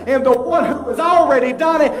faith in the one who has already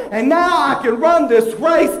done it, and now I can run this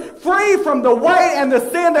race free from the weight and the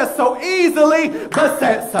sin that so easily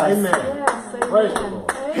besets us. Amen. Yes, Praise the amen.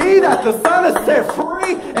 Lord. He that the Son has set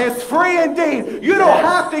free is free indeed. You don't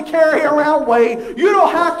have to carry around weight. You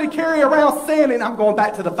don't have to carry around sin. And I'm going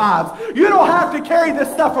back to the fives. You don't have to carry this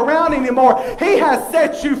stuff around anymore. He has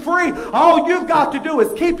set you free. All you've got to do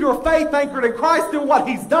is keep your faith anchored in Christ and what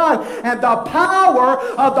he's done. And the power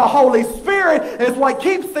of the Holy Spirit is what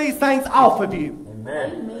keeps these things off of you.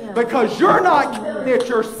 Amen. Because you're not carrying it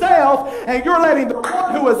yourself, and you're letting the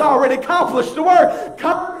one who has already accomplished the work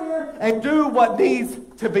come in and do what needs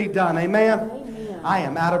to be done. Amen? Amen. I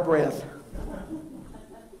am out of breath.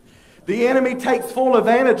 The enemy takes full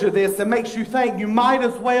advantage of this and makes you think you might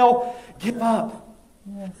as well give up.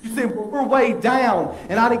 Yes. You see, we're weighed down,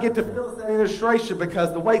 and I didn't get to finish that illustration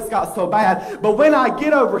because the weight's got so bad. But when I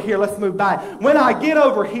get over here, let's move back. When I get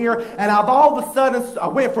over here, and I've all of a sudden, I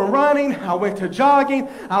went from running, I went to jogging,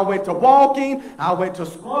 I went to walking, I went to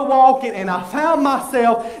slow walking, and I found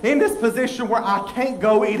myself in this position where I can't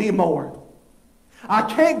go anymore. I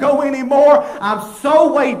can't go anymore. I'm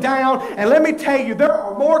so weighed down. And let me tell you, there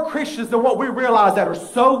are more Christians than what we realize that are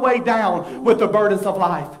so weighed down with the burdens of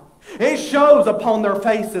life. It shows upon their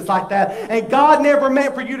faces like that. And God never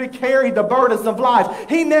meant for you to carry the burdens of life.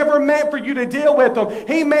 He never meant for you to deal with them.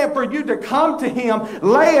 He meant for you to come to him,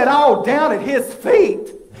 lay it all down at his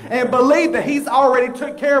feet, and believe that he's already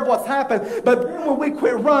took care of what's happened. But then when we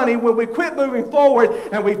quit running, when we quit moving forward,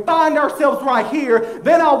 and we find ourselves right here,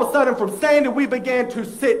 then all of a sudden from standing we began to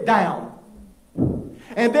sit down.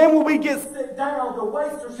 And then when we get sit down, the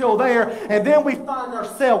weights are still there, and then we find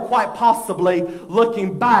ourselves quite possibly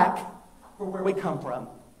looking back from where we come from.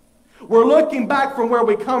 We're looking back from where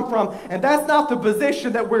we come from, and that's not the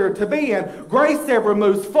position that we're to be in. Grace ever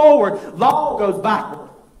moves forward, law goes backward.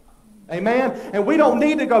 Amen? And we don't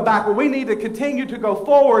need to go backward. We need to continue to go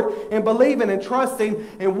forward in believing and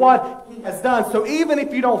trusting in what he has done. So even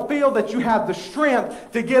if you don't feel that you have the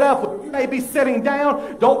strength to get up, you may be sitting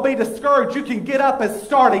down, don't be discouraged. You can get up and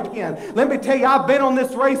start again. Let me tell you, I've been on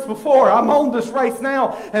this race before. I'm on this race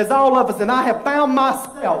now, as all of us, and I have found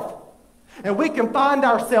myself. And we can find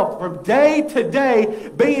ourselves from day to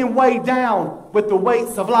day being weighed down with the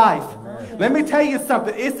weights of life. Amen. Let me tell you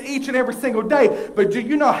something. It's each and every single day. But do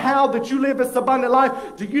you know how that you live this abundant life?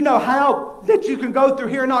 Do you know how that you can go through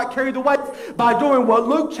here and not carry the weights? By doing what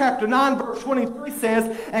Luke chapter 9 verse 23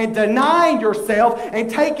 says, and denying yourself and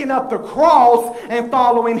taking up the cross and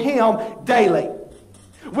following him daily.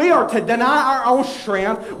 We are to deny our own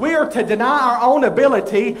strength. We are to deny our own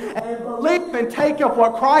ability and believe and take up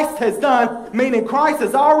what Christ has done, meaning Christ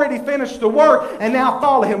has already finished the work, and now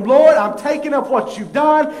follow him. Lord, I'm taking up what you've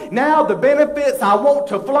done. Now the benefits I want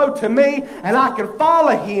to flow to me, and I can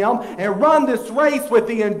follow him and run this race with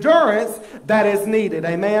the endurance that is needed.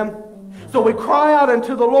 Amen. So we cry out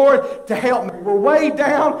unto the Lord to help me. We're way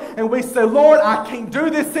down and we say, Lord, I can't do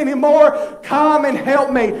this anymore. Come and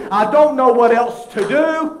help me. I don't know what else to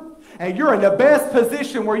do. And you're in the best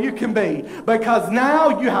position where you can be, because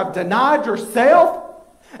now you have denied yourself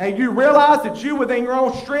And you realize that you within your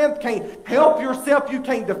own strength can't help yourself. You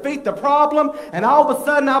can't defeat the problem. And all of a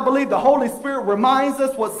sudden, I believe the Holy Spirit reminds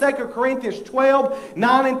us what 2 Corinthians 12,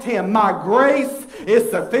 9 and 10. My grace is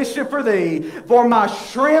sufficient for thee, for my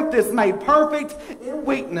strength is made perfect in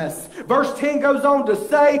weakness. Verse 10 goes on to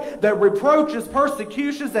say that reproaches,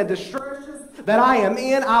 persecutions, and distresses that I am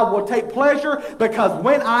in, I will take pleasure, because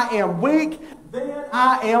when I am weak, then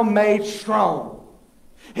I am made strong.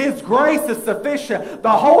 His grace is sufficient.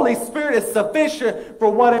 The Holy Spirit is sufficient for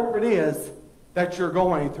whatever it is that you're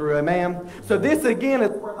going through. Amen? So this again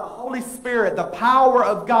is where the Holy Spirit, the power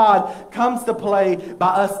of God, comes to play by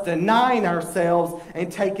us denying ourselves and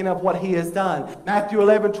taking up what He has done. Matthew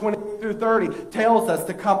 11, 20 through 30 tells us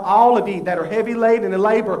to come all of you that are heavy laden and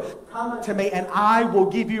labor, come to me and I will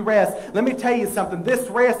give you rest. Let me tell you something. This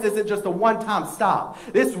rest isn't just a one-time stop.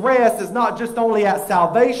 This rest is not just only at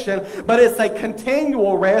salvation, but it's a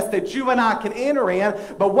continual rest that you and I can enter in.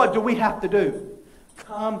 But what do we have to do?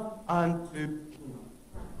 Come unto Him.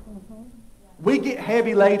 We get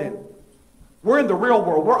heavy laden. We're in the real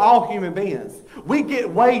world. We're all human beings. We get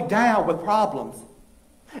weighed down with problems.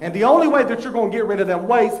 And the only way that you're going to get rid of them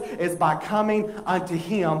weights is by coming unto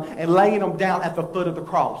Him and laying them down at the foot of the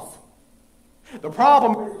cross. The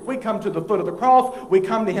problem is we come to the foot of the cross, we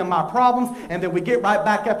come to Him, my problems, and then we get right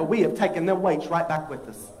back up and we have taken them weights right back with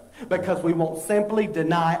us. Because we won't simply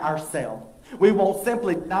deny ourselves. We won't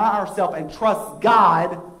simply deny ourselves and trust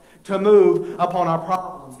God to move upon our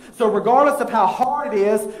problems. So regardless of how hard it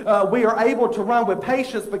is, we are able to run with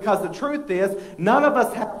patience, because the truth is none of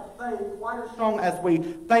us have faith quite as strong as we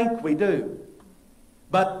think we do.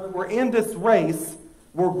 But when we're in this race,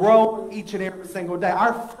 we're growing each and every single day.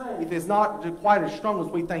 Our faith is not quite as strong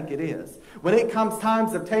as we think it is. When it comes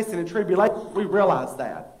times of testing and tribulation, we realize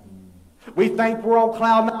that. We think we're on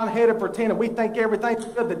cloud nine headed for 10, and we think everything's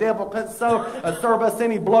good. The devil couldn't serve us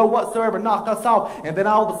any blow whatsoever, knock us off. And then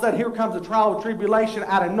all of a sudden, here comes a trial of tribulation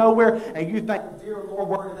out of nowhere, and you think, dear Lord,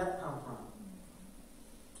 where did that come from?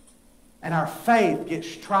 And our faith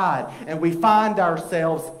gets tried, and we find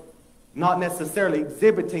ourselves not necessarily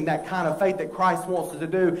exhibiting that kind of faith that Christ wants us to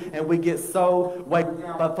do, and we get so weighed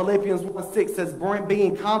down. But Philippians 1:6 says,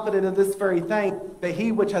 being confident in this very thing, that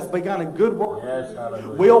He which has begun a good work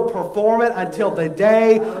will perform it until the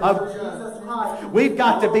day of Jesus Christ. We've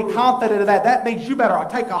got to be confident of that. That means you better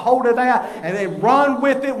take a hold of that and then run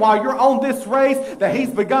with it while you're on this race, that He's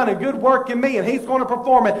begun a good work in me and He's going to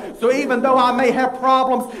perform it. So even though I may have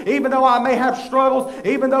problems, even though I may have struggles,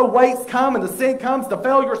 even though weights come and the sin comes, the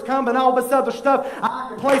failures come and all this other stuff, I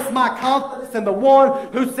can place my confidence in the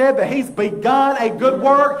one who said that He's begun a good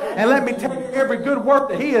work. And let me tell you, every good work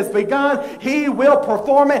that He has begun, He will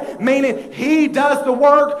perform it, meaning He does the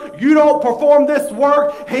work. You don't perform this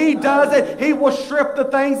work. He does it. He will strip the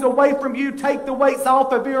things away from you, take the weights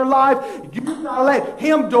off of your life. You gotta let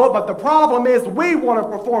Him do it. But the problem is we want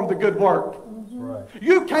to perform the good work.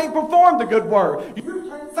 You can't perform the good work. You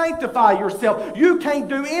can't sanctify yourself. You can't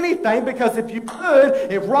do anything, because if you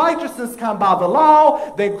could, if righteousness come by the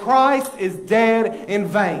law, then Christ is dead in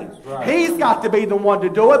vain. Right. He's got to be the one to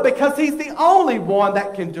do it, because He's the only one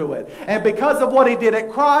that can do it. And because of what He did at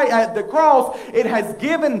the cross, it has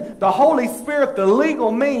given the Holy Spirit the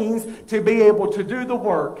legal means to be able to do the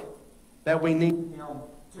work that we need Him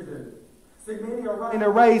to do. See, many are running a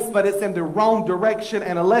race, but it's in the wrong direction,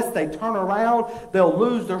 and unless they turn around, they'll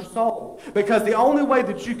lose their soul. Because the only way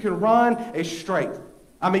that you can run is straight.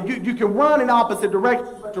 I mean, you can run in opposite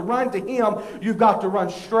directions, but to run to Him, you've got to run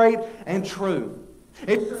straight and true.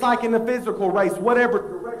 It's just like in the physical race. Whatever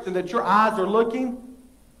direction that your eyes are looking,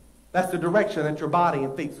 that's the direction that your body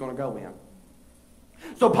and feet's going to go in.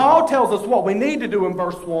 So Paul tells us what we need to do in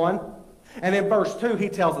verse 1, and in verse 2, he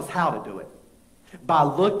tells us how to do it. By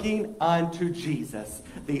looking unto Jesus,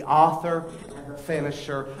 the author and the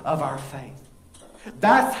finisher of our faith.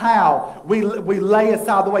 That's how we lay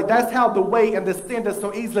aside the weight. That's how the weight and the sin that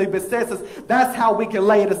so easily besets us, that's how we can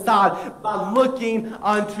lay it aside, by looking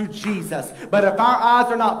unto Jesus. But if our eyes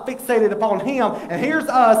are not fixated upon Him, and here's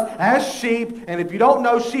us as sheep, and if you don't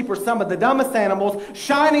know, sheep are some of the dumbest animals,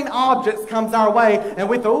 shining objects comes our way, and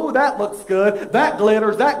we thought, oh, that looks good, that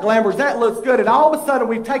glitters, that glamours, that looks good, and all of a sudden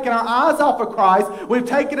we've taken our eyes off of Christ, we've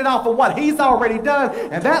taken it off of what He's already done,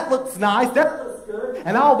 and that looks nice, that looks good,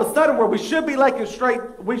 and all of a sudden where we should be looking straight,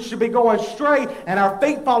 we should be going straight, and our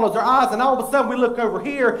feet follows our eyes, and all of a sudden we look over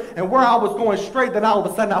here, and where I was going straight, then all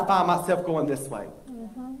of a sudden I find myself going this way.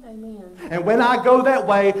 Amen. And when I go that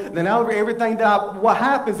way, then everything what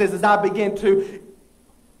happens is I begin to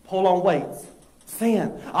pull on weights,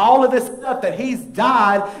 sin, all of this stuff that He's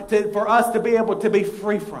died for us to be able to be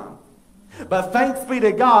free from. But thanks be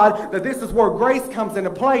to God that this is where grace comes into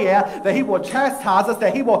play at, that He will chastise us,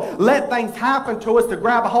 that He will let things happen to us to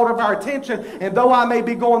grab a hold of our attention. And though I may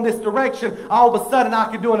be going this direction, all of a sudden I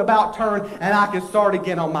can do an about turn and I can start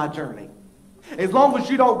again on my journey. As long as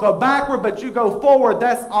you don't go backward, but you go forward,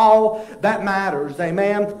 that's all that matters.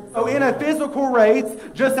 Amen. So in a physical race,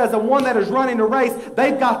 just as the one that is running a race,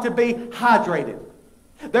 they've got to be hydrated.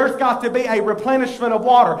 There's got to be a replenishment of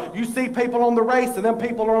water. You see people on the race, and then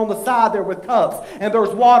people are on the side there with cups, and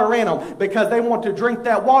there's water in them because they want to drink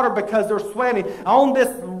that water because they're sweating. On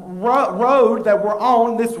this road that we're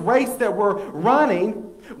on, this race that we're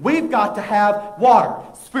running, we've got to have water,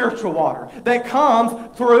 spiritual water, that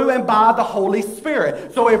comes through and by the Holy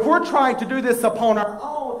Spirit. So if we're trying to do this upon our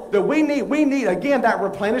own, that we need again that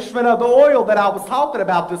replenishment of the oil that I was talking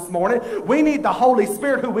about this morning. We need the Holy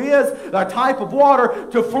Spirit, who is the type of water,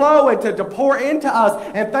 to flow and to pour into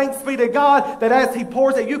us. And thanks be to God that as He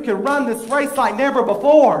pours it, you can run this race like never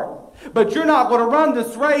before. But you're not going to run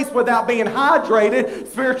this race without being hydrated,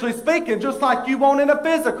 spiritually speaking, just like you won't in a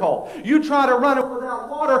physical. You try to run it without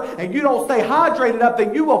water and you don't stay hydrated up,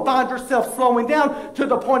 then you will find yourself slowing down to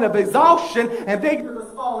the point of exhaustion, and then you're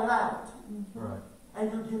just falling out. Right.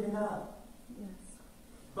 And you're giving up. Yes.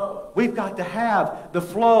 But we've got to have the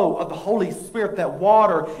flow of the Holy Spirit, that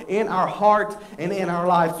water in our heart and in our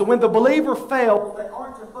life. So when the believer fails, they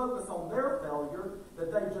aren't to focus on their failure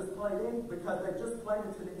that they just played in, because they just played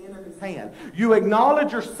into the enemy's hand. You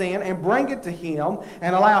acknowledge your sin and bring it to Him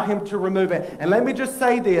and allow Him to remove it. And let me just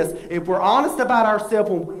say this, if we're honest about ourselves,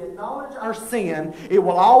 when we acknowledge our sin, it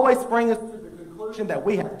will always bring us to the conclusion that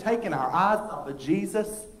we have taken our eyes off of Jesus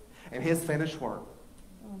and His finished work.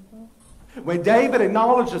 When David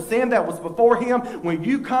acknowledged the sin that was before him, when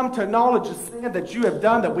you come to acknowledge the sin that you have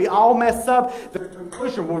done, that we all mess up, the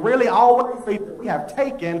conclusion will really always be that we have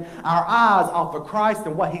taken our eyes off of Christ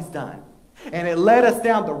and what He's done. And it led us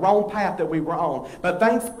down the wrong path that we were on. But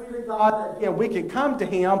thanks be to God that again, we can come to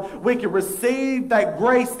Him, we can receive that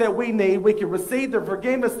grace that we need, we can receive the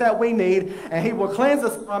forgiveness that we need, and He will cleanse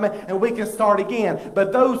us from it, and we can start again.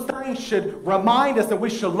 But those things should remind us, and we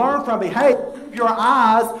should learn from it. Hey, keep your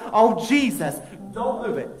eyes on Jesus. Don't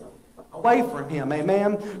move it away from Him.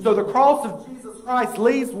 Amen. So the cross of Jesus Christ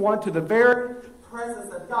leads one to the very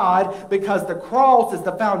presence of God, because the cross is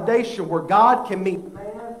the foundation where God can meet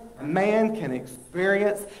man, and man can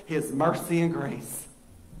experience His mercy and grace.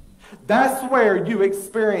 That's where you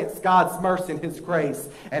experience God's mercy and His grace,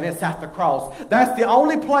 and it's at the cross. That's the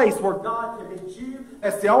only place where God can meet you.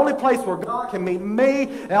 That's the only place where God can meet me.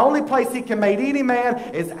 The only place He can meet any man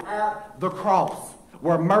is at the cross,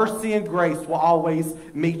 where mercy and grace will always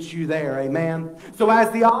meet you there. Amen. So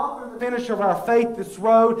as the author and the finisher of our faith, this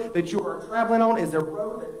road that you are traveling on is a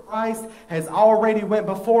road that Christ has already went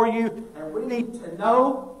before you, and we need to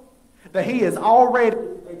know that He has already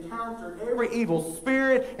encountered every evil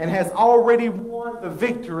spirit and has already won the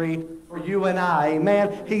victory for you and I.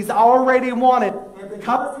 Amen. He's already won it. And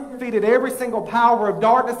because He defeated every single power of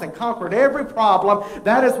darkness and conquered every problem,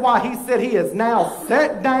 that is why He said He is now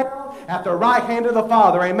set down at the right hand of the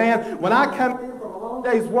Father. Amen. When I come in from a long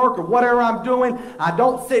day's work or whatever I'm doing, I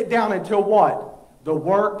don't sit down until what? The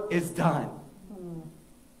work is done.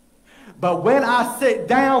 But when I sit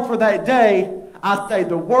down for that day, I say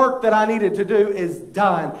the work that I needed to do is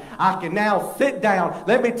done. I can now sit down.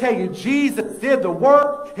 Let me tell you, Jesus did the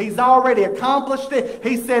work. He's already accomplished it.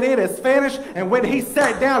 He said it is finished. And when He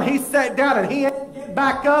sat down and He ain't get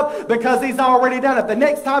back up because He's already done it. The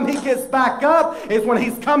next time He gets back up is when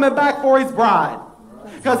He's coming back for His bride.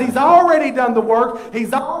 Because He's already done the work.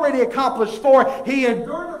 He's already accomplished for it. He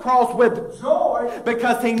endured the cross with joy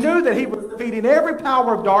because He knew that He was defeating every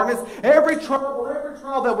power of darkness, every trouble, every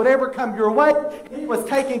trial that would ever come your way. He was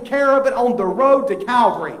taking care of it on the road to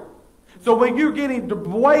Calvary. So when you're getting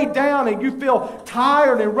way down and you feel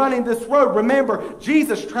tired and running this road, remember,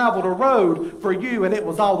 Jesus traveled a road for you, and it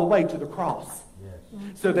was all the way to the cross. Yes.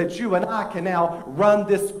 So that you and I can now run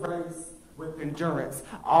this race with endurance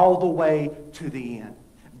all the way to the end,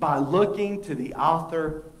 by looking to the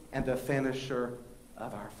author and the finisher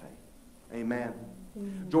of our faith. Amen.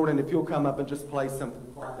 Jordan, if you'll come up and just play something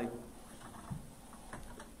quietly.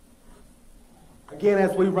 Again,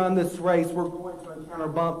 as we run this race, we're going to encounter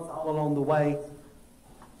bumps all along the way.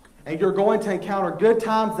 And you're going to encounter good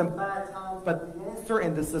times and bad times, but the answer,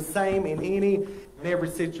 and this is the same in any and every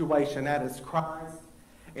situation, that is Christ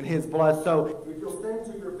and His blood. So if you'll stand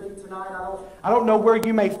to your feet tonight, I don't know where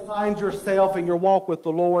you may find yourself in your walk with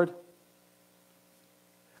the Lord,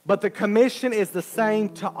 but the commission is the same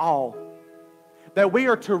to all, that we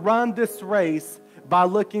are to run this race by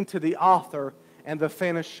looking to the author and the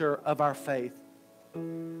finisher of our faith.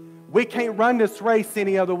 We can't run this race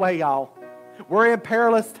any other way, y'all. We're in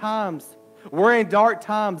perilous times. We're in dark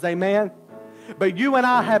times, amen? But you and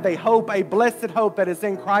I have a hope, a blessed hope that is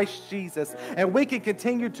in Christ Jesus. And we can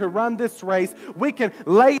continue to run this race. We can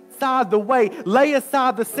lay aside the weight, lay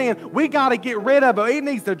aside the sin. We got to get rid of it. It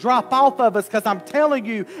needs to drop off of us, because I'm telling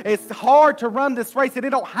you, it's hard to run this race, and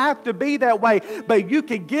it don't have to be that way. But you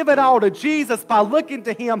can give it all to Jesus by looking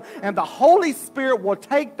to Him, and the Holy Spirit will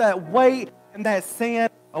take that weight and that sin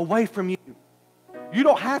away from you. You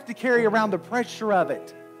don't have to carry around the pressure of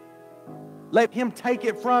it. Let Him take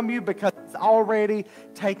it from you, because it's already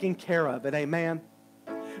taken care of it. Amen.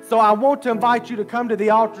 So I want to invite you to come to the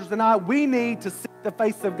altars tonight. We need to seek the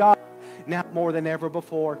face of God now more than ever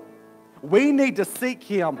before. We need to seek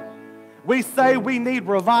Him. We say we need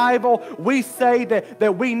revival. We say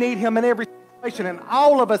that we need Him in every situation. And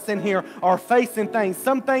all of us in here are facing things.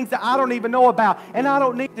 Some things that I don't even know about, and I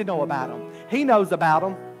don't need to know about them. He knows about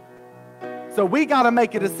them. So we got to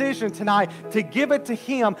make a decision tonight to give it to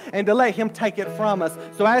Him and to let Him take it from us.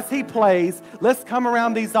 So as He plays, let's come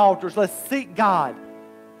around these altars. Let's seek God.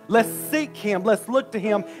 Let's seek Him. Let's look to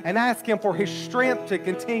Him and ask Him for His strength to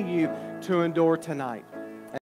continue to endure tonight.